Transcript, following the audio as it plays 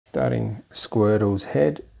Starting Squirtle's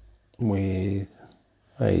head with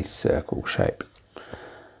a circle shape.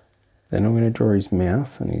 Then I'm going to draw his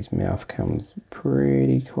mouth, and his mouth comes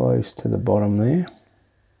pretty close to the bottom there.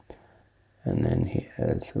 And then he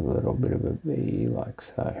has a little bit of a V like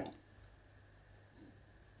so.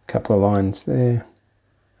 A couple of lines there,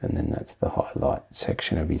 and then that's the highlight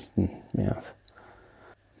section of his mouth.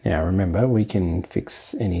 Now remember, we can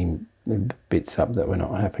fix any bits up that we're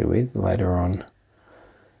not happy with later on.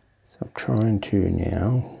 So I'm trying to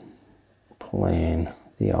now plan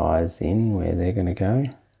the eyes in where they're going to go.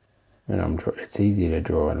 And it's easy to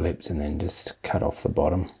draw lips and then just cut off the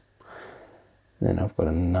bottom. Then I've got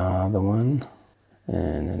another one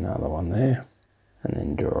and another one there, and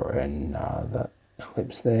then draw another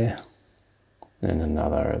ellipse there and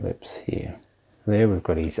another ellipse here. There we've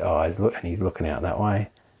got his eyes, look, and he's looking out that way.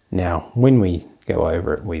 Now when we go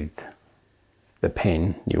over it with the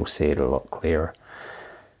pen, you'll see it a lot clearer.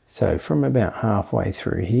 So from about halfway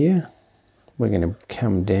through here, we're going to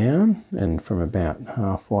come down, and from about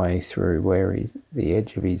halfway through where the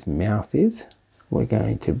edge of his mouth is, we're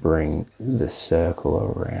going to bring the circle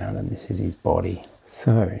around, and this is his body.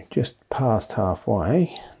 So just past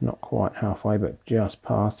halfway, not quite halfway, but just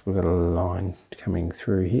past, we've got a line coming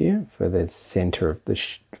through here for the center of the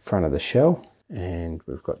front of the shell, and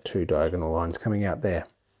we've got two diagonal lines coming out there.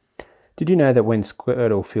 Did you know that when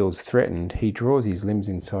Squirtle feels threatened, he draws his limbs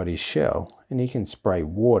inside his shell, and he can spray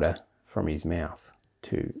water from his mouth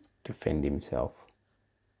to defend himself?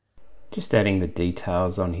 Just adding the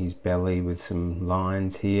details on his belly with some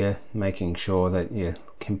lines here, making sure that you're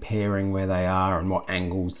comparing where they are and what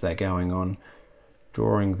angles they're going on,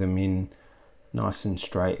 drawing them in nice and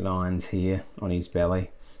straight lines here on his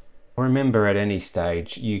belly. Remember, at any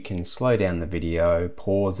stage you can slow down the video,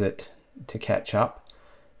 pause it to catch up.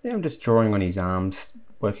 Now I'm just drawing on his arms,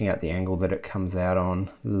 working out the angle that it comes out on,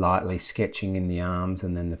 lightly sketching in the arms,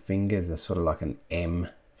 and then the fingers are sort of like an M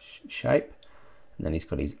shape. And then he's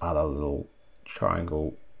got his other little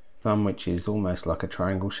triangle thumb, which is almost like a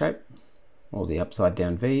triangle shape, or the upside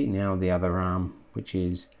down V. Now the other arm, which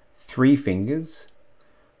is 3 fingers,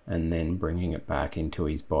 and then bringing it back into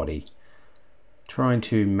his body, trying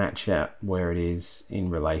to match out where it is in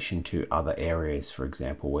relation to other areas, for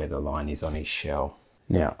example where the line is on his shell.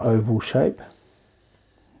 Now oval shape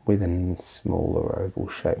with a smaller oval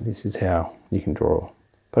shape. This is how you can draw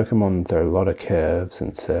Pokemon. There are a lot of curves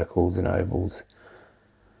and circles and ovals,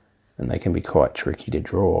 and they can be quite tricky to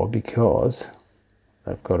draw because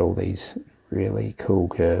they've got all these really cool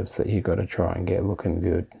curves that you've got to try and get looking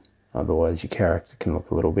good. Otherwise your character can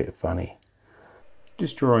look a little bit funny.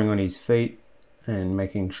 Just drawing on his feet and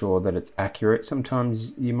making sure that it's accurate.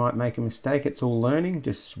 Sometimes you might make a mistake. It's all learning.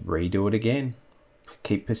 Just redo it again.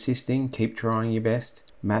 Keep persisting, keep trying your best.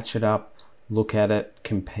 Match it up, look at it,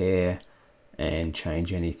 compare, and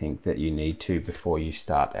change anything that you need to before you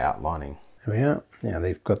start outlining. There we are. Now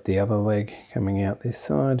they've got the other leg coming out this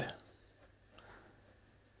side.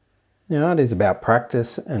 Now it is about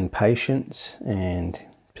practice and patience and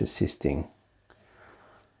persisting.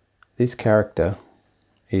 This character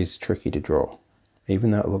is tricky to draw.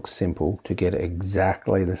 Even though it looks simple, to get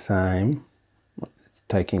exactly the same, it's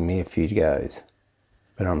taking me a few goes.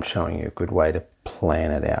 But I'm showing you a good way to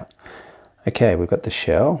plan it out. Okay, we've got the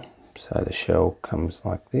shell. So the shell comes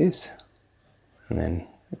like this, and then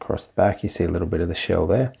across the back you see a little bit of the shell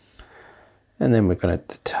there. And then we've got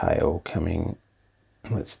the tail coming.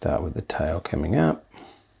 Let's start with the tail coming up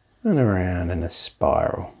and around in a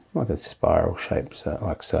spiral, like a spiral shape, so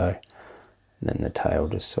like so. And then the tail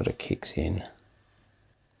just sort of kicks in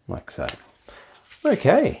like so.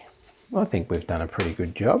 Okay, I think we've done a pretty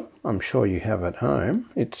good job. I'm sure you have at home.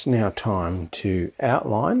 It's now time to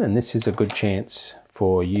outline, and this is a good chance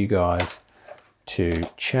for you guys to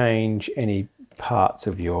change any parts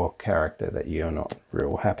of your character that you're not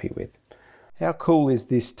real happy with. How cool is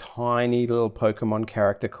this tiny little Pokemon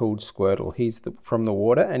character called Squirtle? He's from the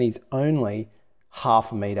water, and he's only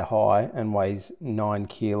half a meter high and weighs 9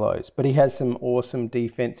 kilos. But he has some awesome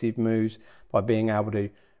defensive moves by being able to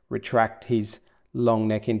retract his long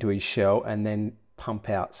neck into his shell and then pump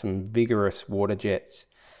out some vigorous water jets.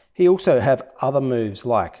 He also have other moves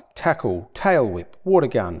like tackle, tail whip, water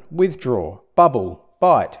gun, withdraw, bubble,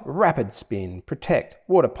 bite, rapid spin, protect,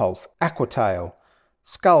 water pulse, aqua tail,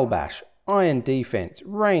 skull bash, iron defense,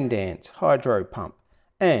 rain dance, hydro pump.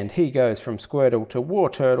 And he goes from Squirtle to War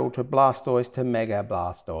Turtle to Blastoise to Mega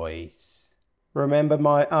Blastoise. Remember,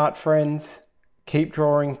 my art friends, keep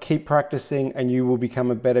drawing, keep practicing, and you will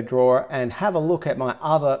become a better drawer. And have a look at my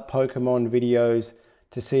other Pokemon videos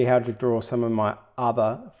to see how to draw some of my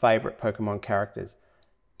other favorite Pokemon characters.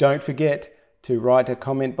 Don't forget to write a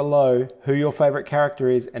comment below who your favourite character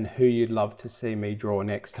is and who you'd love to see me draw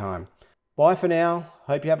next time. Bye for now.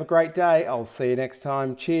 Hope you have a great day. I'll see you next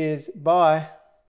time. Cheers. Bye.